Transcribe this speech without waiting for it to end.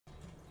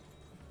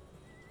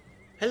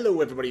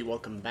Hello everybody,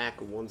 welcome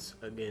back once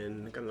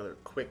again. Got another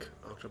quick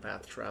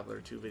Octopath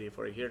Traveler 2 video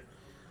for you here.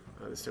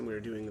 This time we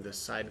are doing the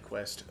side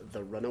quest,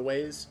 The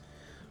Runaways.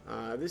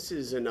 This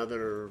is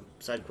another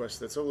side quest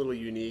that's a little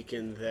unique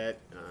in that,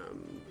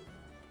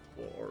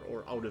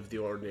 or out of the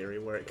ordinary,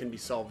 where it can be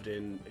solved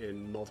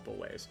in multiple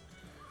ways.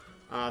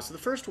 So the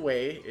first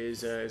way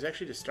is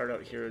actually to start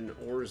out here in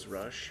Ores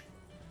Rush.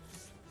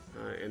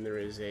 And there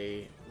is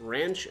a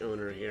ranch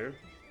owner here.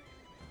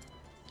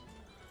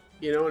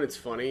 You know, and it's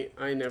funny,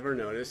 I never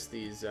noticed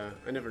these,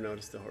 I never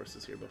noticed the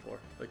horses here before.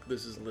 Like,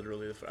 this is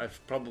literally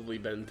I've probably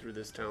been through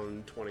this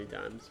town 20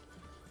 times.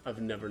 I've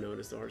never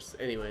noticed the horses.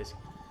 Anyways,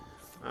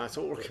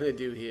 so what we're going to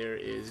do here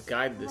is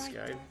guide this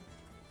guy.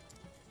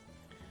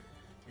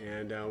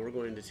 And we're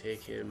going to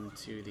take him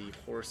to the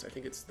horse, I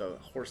think it's the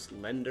horse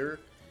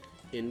lender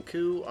in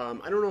Ku.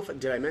 I don't know if,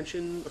 did I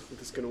mention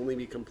this can only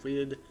be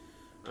completed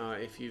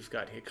if you've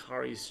got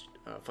Hikari's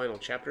final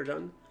chapter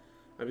done?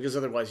 Because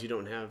otherwise you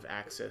don't have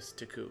access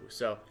to Ku.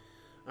 So,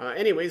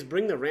 anyways,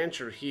 bring the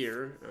rancher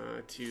here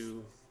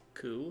to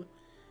Ku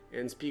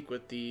and speak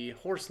with the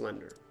horse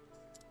lender.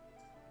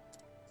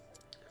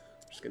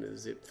 Just going to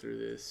zip through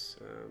this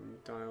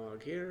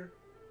dialogue here.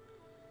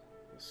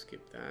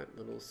 Skip that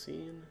little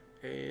scene.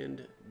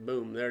 And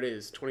boom, there it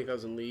is.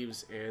 20,000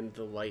 leaves and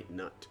the light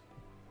nut.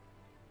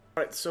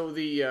 Alright, so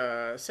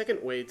the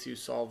second way to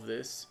solve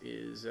this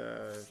is,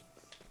 and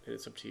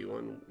it's up to you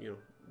on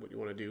what you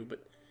want to do, but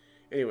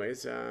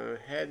anyways,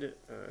 head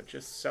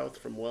just south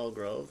from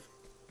Wellgrove,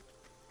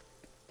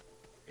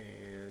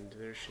 and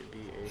there should be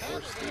a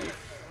horse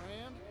thief.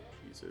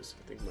 Jesus,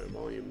 I think my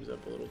volume's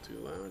up a little too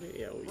loud.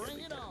 Yeah, oh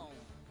yeah,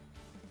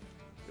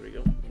 there we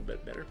go, a little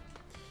bit better.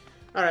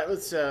 Alright,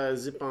 let's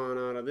zip on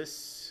out of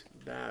this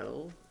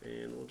battle,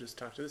 and we'll just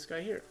talk to this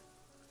guy here.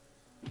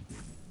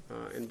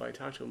 And by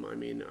talk to him, I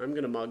mean I'm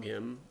going to mug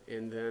him,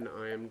 and then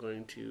I am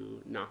going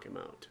to knock him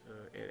out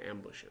and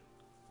ambush him.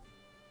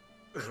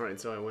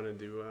 Alright, so I wanted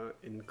to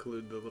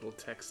include the little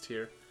text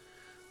here.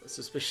 A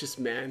suspicious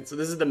man. So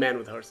this is the man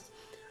with horses.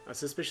 A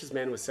suspicious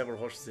man with several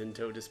horses in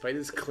tow, despite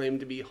his claim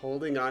to be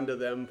holding on to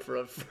them for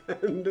a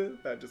friend.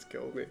 That just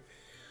killed me.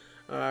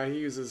 He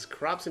uses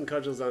crops and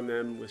cudgels on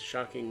them with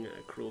shocking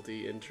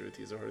cruelty. In truth,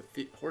 he's a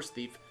horse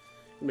thief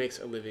who makes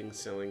a living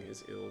selling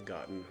his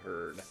ill-gotten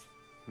herd.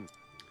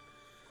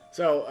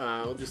 So,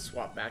 we'll just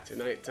swap back to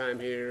nighttime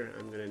here.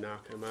 I'm going to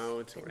knock him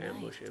out or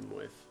ambush him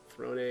with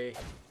Throne.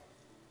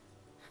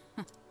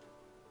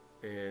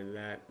 And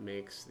that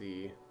makes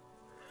the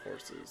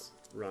horses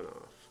run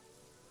off.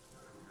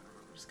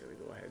 I'm just going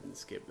to go ahead and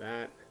skip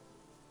that.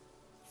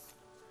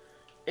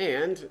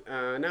 And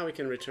now we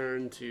can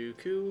return to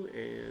Ku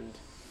and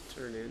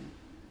turn in.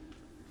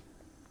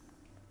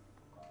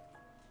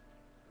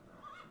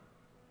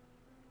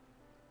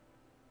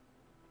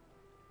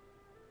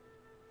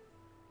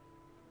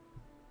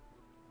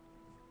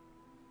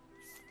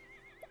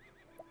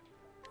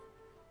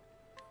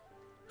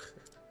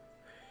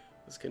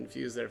 I was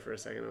confused there for a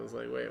second. I was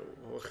like, wait,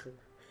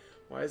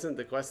 why isn't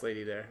the quest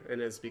lady there?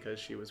 And it's because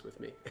she was with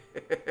me.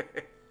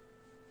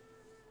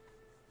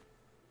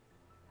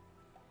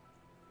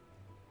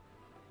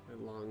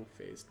 And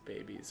long-faced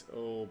babies.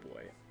 Oh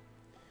boy.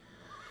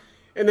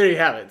 And there you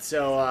have it.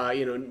 So,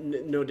 you know,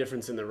 no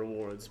difference in the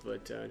rewards,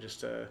 but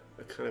just a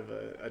kind of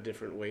a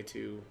different way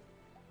to,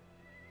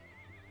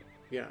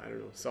 yeah, I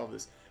don't know, solve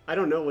this. I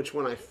don't know which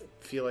one I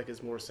feel like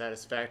is more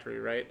satisfactory,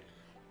 right?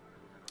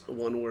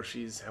 One where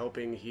she's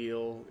helping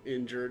heal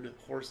injured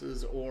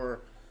horses, or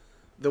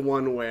the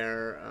one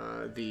where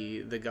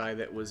the guy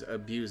that was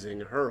abusing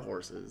her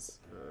horses,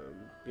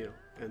 you know,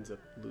 ends up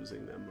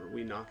losing them, or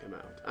we knock him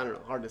out. I don't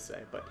know, hard to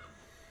say. But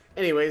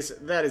anyways,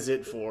 that is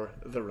it for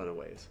The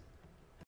Runaways.